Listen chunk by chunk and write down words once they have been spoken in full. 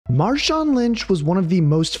Marshawn Lynch was one of the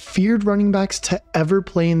most feared running backs to ever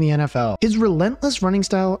play in the NFL. His relentless running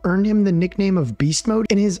style earned him the nickname of Beast Mode,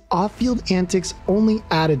 and his off-field antics only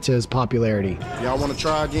added to his popularity. Y'all want to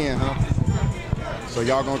try again, huh? So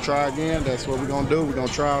y'all gonna try again? That's what we're gonna do. We're gonna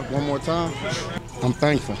try one more time. I'm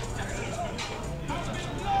thankful.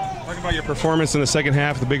 Talk about your performance in the second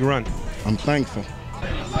half, the big run. I'm thankful.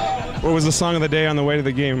 What was the song of the day on the way to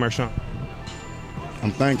the game, Marshawn? I'm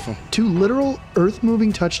thankful. Two literal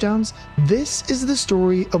earth-moving touchdowns, this is the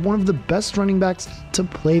story of one of the best running backs to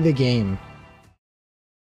play the game.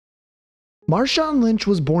 Marshawn Lynch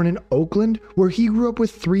was born in Oakland, where he grew up with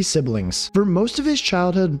 3 siblings. For most of his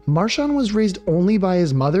childhood, Marshawn was raised only by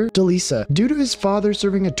his mother, Delisa, due to his father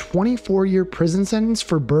serving a 24-year prison sentence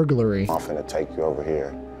for burglary. I'm finna take you over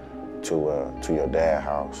here to your dad's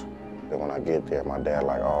house. Then when I get there, my dad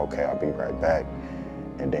like, oh, okay, I'll be right back.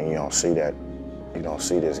 And then you don't see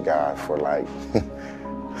this guy for like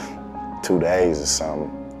 2 days or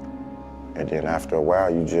something. And then after a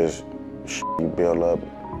while, you build up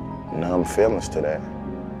numb feelings to that.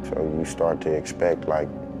 So you start to expect like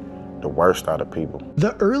the worst out of people.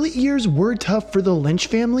 The early years were tough for the Lynch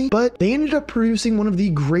family, but they ended up producing one of the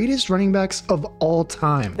greatest running backs of all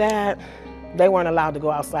time. That they weren't allowed to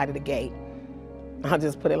go outside of the gate. I'll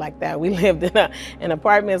just put it like that. We lived in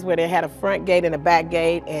apartments where they had a front gate and a back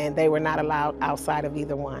gate, and they were not allowed outside of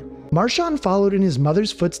either one. Marshawn followed in his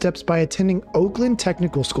mother's footsteps by attending Oakland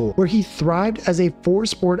Technical School, where he thrived as a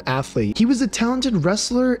 4-sport athlete. He was a talented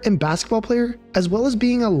wrestler and basketball player, as well as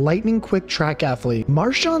being a lightning-quick track athlete.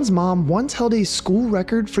 Marshawn's mom once held a school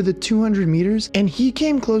record for the 200 meters, and he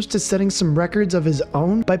came close to setting some records of his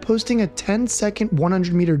own by posting a 10-second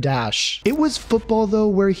 100-meter dash. It was football, though,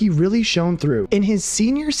 where he really shone through. In his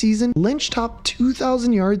senior season, Lynch topped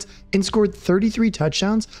 2,000 yards and scored 33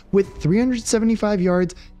 touchdowns with 375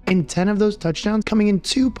 yards and 10 of those touchdowns coming in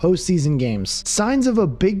 2 postseason games. Signs of a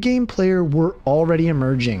big game player were already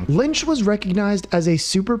emerging. Lynch was recognized as a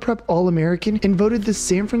Super Prep All-American and voted the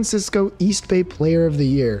San Francisco East Bay Player of the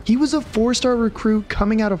Year. He was a 4-star recruit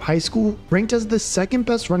coming out of high school, ranked as the 2nd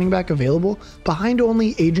best running back available, behind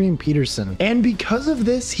only Adrian Peterson. And because of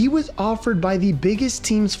this, he was offered by the biggest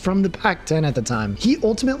teams from the Pac-10 at the time. He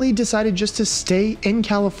ultimately decided just to stay in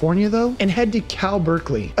California though, and head to Cal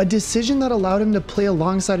Berkeley, a decision that allowed him to play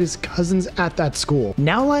alongside his cousins at that school.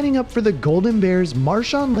 Now lining up for the Golden Bears,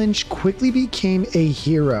 Marshawn Lynch quickly became a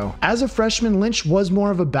hero. As a freshman, Lynch was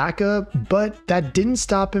more of a backup, but that didn't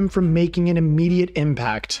stop him from making an immediate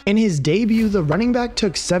impact. In his debut, the running back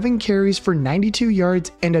took 7 carries for 92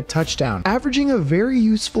 yards and a touchdown, averaging a very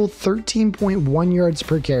useful 13.1 yards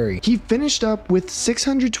per carry. He finished up with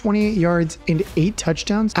 628 yards and 8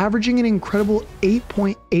 touchdowns, averaging an incredible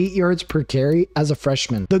 8.8 yards per carry as a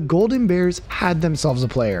freshman. The Golden Bears had themselves a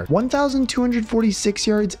player. 1,246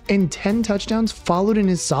 yards and 10 touchdowns followed in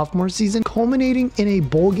his sophomore season, culminating in a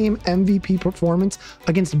bowl game MVP performance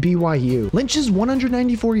against BYU. Lynch's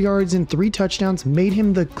 194 yards and 3 touchdowns made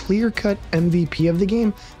him the clear-cut MVP of the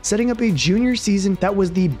game, setting up a junior season that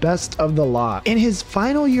was the best of the lot. In his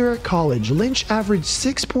final year at college, Lynch averaged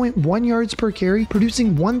 6.1 yards per carry,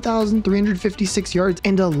 producing 1,356 yards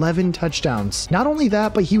and 11 touchdowns. Not only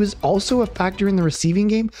that, but he was also a factor in the receiving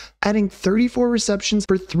game, adding 34 receptions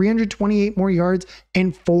for 328 more yards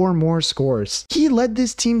and 4 more scores. He led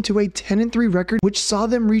this team to a 10-3 record, which saw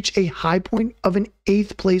them reach a high point of an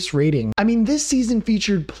 8th place rating. I mean, this season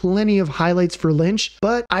featured plenty of highlights for Lynch,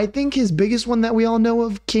 but I think his biggest one that we all know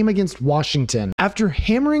of came against Washington. After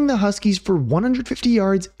hammering the Huskies for 150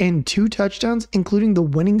 yards and 2 touchdowns, including the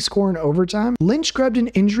winning score in overtime, Lynch grabbed an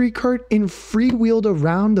injury cart and freewheeled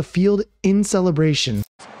around the field in celebration.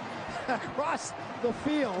 Across the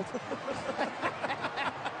field.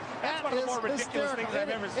 One of the more ridiculous things I've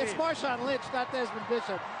ever seen. It's Marshawn Lynch, not Desmond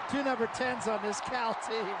Bishop. 2 number 10s on this Cal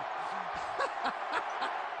team.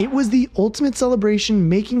 It was the ultimate celebration,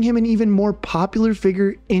 making him an even more popular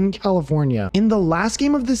figure in California. In the last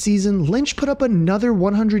game of the season, Lynch put up another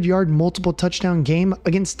 100-yard multiple touchdown game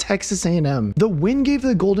against Texas A&M. The win gave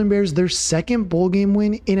the Golden Bears their 2nd bowl game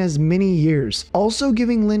win in as many years, also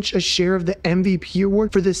giving Lynch a share of the MVP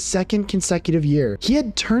award for the 2nd consecutive year. He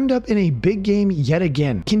had turned up in a big game yet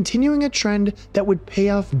again, continuing a trend that would pay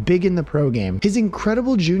off big in the pro game. His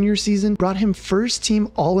incredible junior season brought him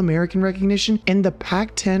first-team All-American recognition and the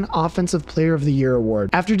Pac-10 Offensive Player of the Year award.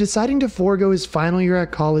 After deciding to forego his final year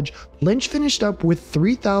at college, Lynch finished up with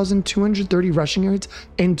 3,230 rushing yards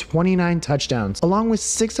and 29 touchdowns, along with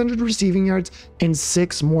 600 receiving yards and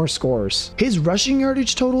 6 more scores. His rushing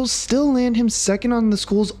yardage totals still land him second on the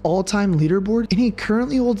school's all-time leaderboard, and he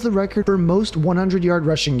currently holds the record for most 100-yard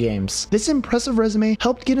rushing games. This impressive resume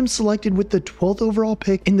helped get him selected with the 12th overall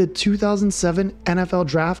pick in the 2007 NFL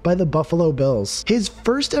Draft by the Buffalo Bills. His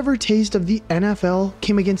first ever taste of the NFL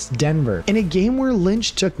came against Denver, in a game where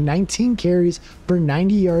Lynch took 19 carries for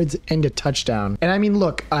 90 yards and a touchdown. And I mean,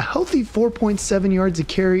 look, a healthy 4.7 yards a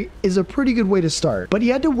carry is a pretty good way to start, but he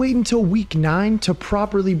had to wait until week 9 to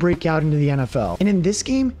properly break out into the NFL. And in this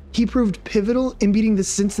game, he proved pivotal in beating the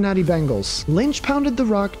Cincinnati Bengals. Lynch pounded the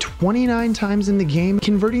rock 29 times in the game,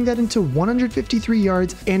 converting that into 153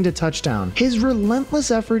 yards and a touchdown. His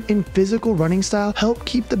relentless effort and physical running style helped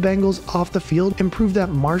keep the Bengals off the field and prove that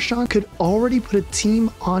Marshawn could already put a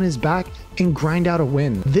team on his back and grind out a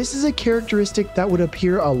win. This is a characteristic that would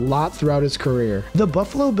appear a lot throughout his career. The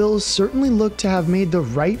Buffalo Bills certainly looked to have made the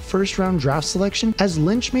right first-round draft selection, as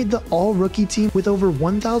Lynch made the all-rookie team with over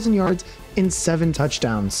 1,000 yards and 7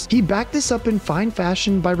 touchdowns. He backed this up in fine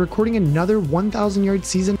fashion by recording another 1,000-yard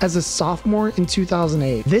season as a sophomore in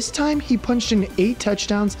 2008. This time, he punched in 8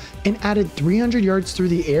 touchdowns and added 300 yards through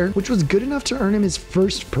the air, which was good enough to earn him his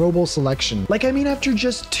first Pro Bowl selection. After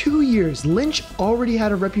just 2 years, Lynch already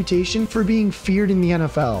had a reputation for being feared in the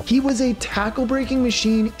NFL. He was a tackle-breaking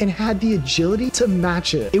machine and had the agility to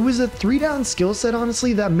match it. It was a 3-down skill set,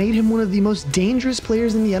 honestly, that made him one of the most dangerous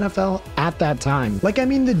players in the NFL at that time.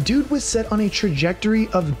 The dude was set on a trajectory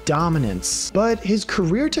of dominance, but his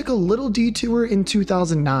career took a little detour in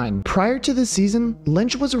 2009. Prior to the season,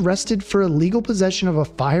 Lynch was arrested for illegal possession of a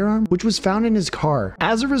firearm, which was found in his car.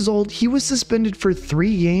 As a result, he was suspended for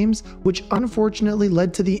 3 games, which unfortunately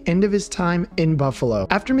led to the end of his time in Buffalo.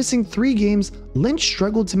 After missing 3 games, Lynch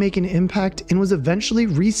struggled to make an impact and was eventually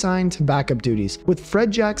re-signed to backup duties, with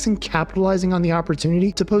Fred Jackson capitalizing on the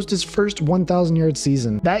opportunity to post his first 1,000-yard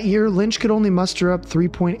season. That year, Lynch could only muster up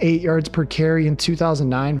 3.8 yards per carry in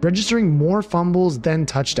 2009, registering more fumbles than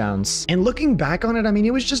touchdowns. And looking back on it,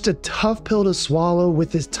 it was just a tough pill to swallow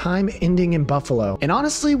with his time ending in Buffalo. And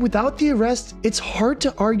honestly, without the arrest, it's hard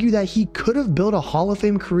to argue that he could have built a Hall of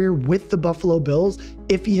Fame career with the Buffalo Bills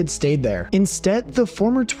if he had stayed there. Instead, the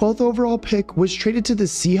former 12th overall pick was traded to the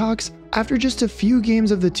Seahawks after just a few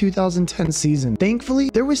games of the 2010 season. Thankfully,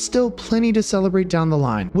 there was still plenty to celebrate down the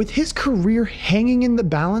line. With his career hanging in the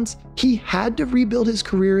balance, he had to rebuild his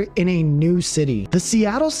career in a new city. The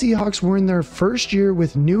Seattle Seahawks were in their first year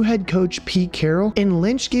with new head coach Pete Carroll, and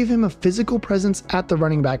Lynch gave him a physical presence at the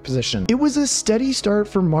running back position. It was a steady start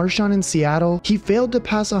for Marshawn in Seattle. He failed to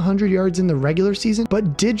pass 100 yards in the regular season,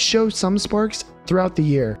 but did show some sparks throughout the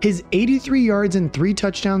year. His 83 yards and 3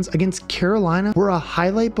 touchdowns against Carolina were a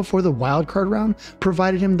highlight before the wildcard round,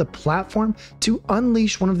 provided him the platform to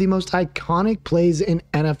unleash one of the most iconic plays in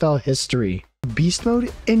NFL history. Beast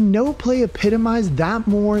mode, and no play epitomized that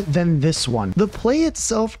more than this one. The play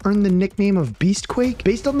itself earned the nickname of Beastquake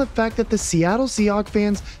based on the fact that the Seattle Seahawks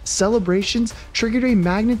fans' celebrations triggered a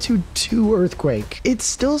magnitude 2 earthquake. It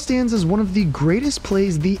still stands as one of the greatest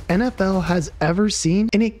plays the NFL has ever seen,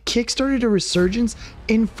 and it kickstarted a resurgence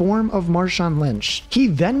in form of Marshawn Lynch. He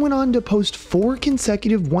then went on to post 4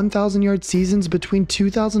 consecutive 1,000-yard seasons between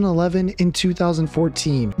 2011 and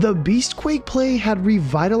 2014. The Beastquake play had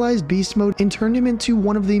revitalized Beast Mode and turned him into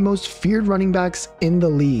one of the most feared running backs in the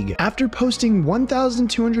league. After posting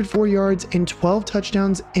 1,204 yards and 12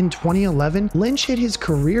 touchdowns in 2011, Lynch hit his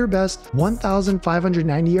career best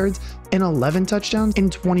 1,590 yards and 11 touchdowns in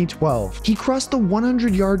 2012. He crossed the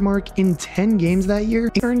 100-yard mark in 10 games that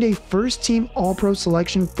year and earned a first-team All-Pro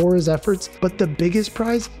selection for his efforts, but the biggest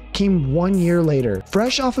prize came 1 year later.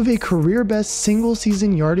 Fresh off of a career-best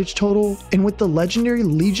single-season yardage total, and with the legendary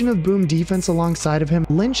Legion of Boom defense alongside of him,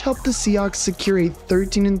 Lynch helped the Seahawks secure a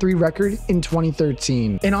 13-3 record in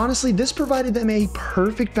 2013. And honestly, this provided them a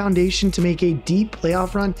perfect foundation to make a deep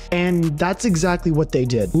playoff run, and that's exactly what they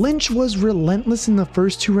did. Lynch was relentless in the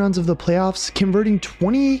first 2 rounds of the playoffs, converting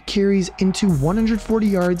 28 carries into 140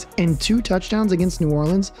 yards and 2 touchdowns against New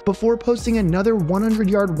Orleans, before posting another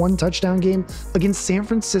 100-yard 1-touchdown game against San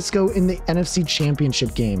Francisco in the NFC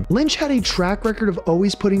Championship game. Lynch had a track record of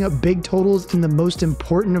always putting up big totals in the most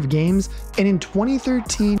important of games, and in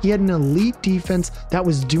 2013, he had an elite defense that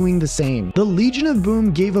was doing the same. The Legion of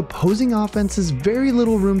Boom gave opposing offenses very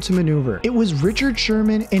little room to maneuver. It was Richard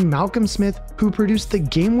Sherman and Malcolm Smith who produced the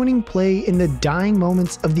game-winning play in the dying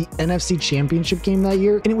moments of the NFC Championship game that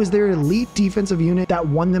year, and it was their elite defensive unit that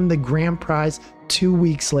won them the grand prize 2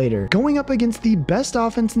 weeks later. Going up against the best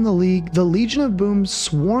offense in the league, the Legion of Boom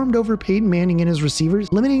swarmed over Peyton Manning and his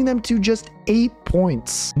receivers, limiting them to just 8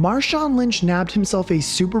 points. Marshawn Lynch nabbed himself a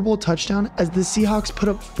Super Bowl touchdown as the Seahawks put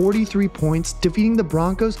up 43 points, defeating the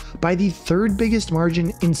Broncos by the 3rd biggest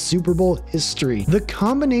margin in Super Bowl history. The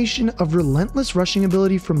combination of relentless rushing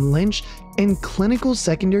ability from Lynch and clinical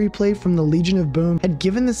secondary play from the Legion of Boom had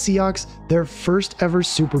given the Seahawks their first ever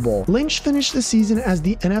Super Bowl. Lynch finished the season as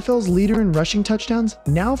the NFL's leader in rushing touchdowns,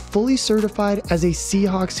 now fully certified as a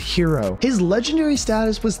Seahawks hero. His legendary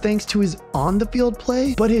status was thanks to his on-the-field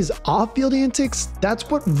play, but his off-field antics, that's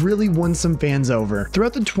what really won some fans over.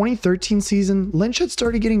 Throughout the 2013 season, Lynch had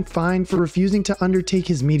started getting fined for refusing to undertake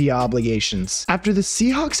his media obligations. After the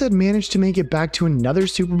Seahawks had managed to make it back to another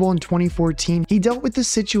Super Bowl in 2014, he dealt with the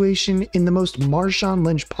situation in the most Marshawn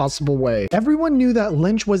Lynch possible way. Everyone knew that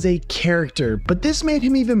Lynch was a character, but this made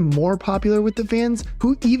him even more popular with the fans,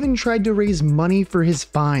 who even tried to raise money for his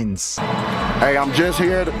fines. Hey, I'm just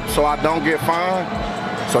here so I don't get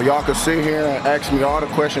fined, so y'all can sit here and ask me all the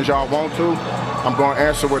questions y'all want to. I'm going to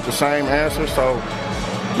answer with the same answer, so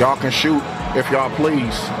y'all can shoot if y'all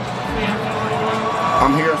please.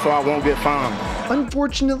 I'm here so I won't get fined.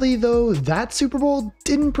 Unfortunately though, that Super Bowl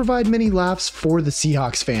didn't provide many laughs for the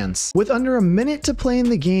Seahawks fans. With under a minute to play in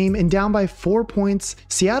the game and down by 4 points,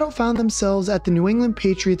 Seattle found themselves at the New England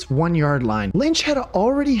Patriots 1-yard line. Lynch had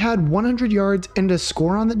already had 100 yards and a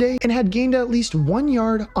score on the day and had gained at least 1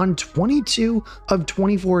 yard on 22 of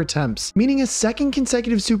 24 attempts, meaning a second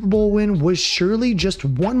consecutive Super Bowl win was surely just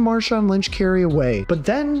one Marshawn Lynch carry away. But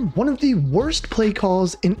then one of the worst play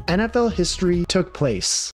calls in NFL history took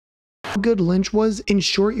place. How good Lynch was in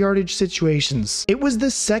short yardage situations. It was the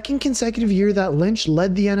 2nd consecutive year that Lynch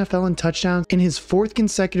led the NFL in touchdowns in his 4th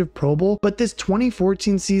consecutive Pro Bowl, but this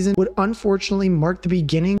 2014 season would unfortunately mark the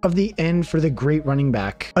beginning of the end for the great running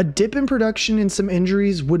back. A dip in production and some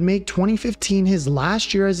injuries would make 2015 his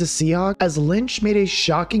last year as a Seahawk, as Lynch made a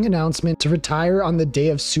shocking announcement to retire on the day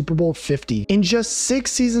of Super Bowl 50. In just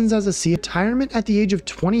 6 seasons as a Seahawk, retirement at the age of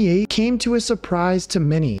 28 came to a surprise to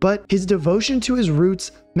many, but his devotion to his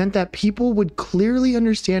roots meant that people would clearly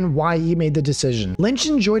understand why he made the decision. Lynch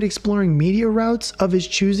enjoyed exploring media routes of his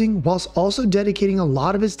choosing, whilst also dedicating a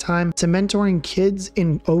lot of his time to mentoring kids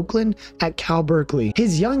in Oakland at Cal Berkeley.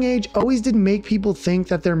 His young age always did make people think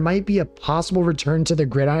that there might be a possible return to the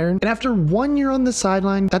gridiron, and after 1 year on the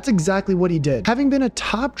sideline, that's exactly what he did. Having been a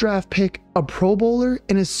top draft pick, a Pro Bowler,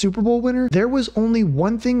 and a Super Bowl winner, there was only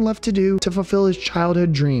one thing left to do to fulfill his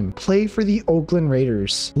childhood dream: play for the Oakland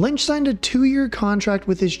Raiders. Lynch signed a 2-year contract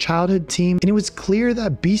with his childhood team, and it was clear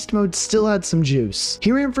that beast mode still had some juice.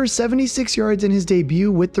 He ran for 76 yards in his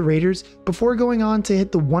debut with the Raiders before going on to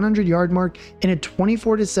hit the 100-yard mark in a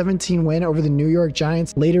 24-17 win over the New York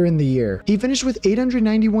Giants later in the year. He finished with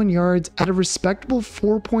 891 yards at a respectable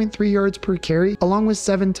 4.3 yards per carry, along with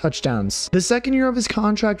 7 touchdowns. The 2nd year of his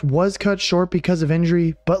contract was cut short because of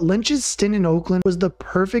injury, but Lynch's stint in Oakland was the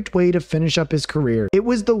perfect way to finish up his career. It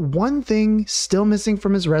was the one thing still missing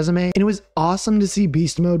from his resume, and it was awesome to see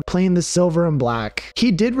beast mode playing the silver and black.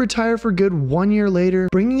 He did retire for good 1 year later,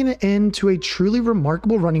 bringing an end to a truly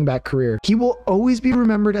remarkable running back career. He will always be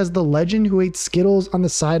remembered as the legend who ate Skittles on the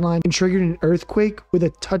sideline and triggered an earthquake with a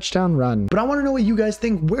touchdown run. But I want to know what you guys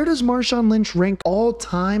think. Where does Marshawn Lynch rank all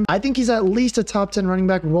time? I think he's at least a top 10 running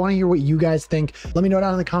back. We want to hear what you guys think. Let me know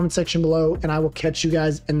down in the comment section below, and I will catch you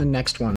guys in the next one.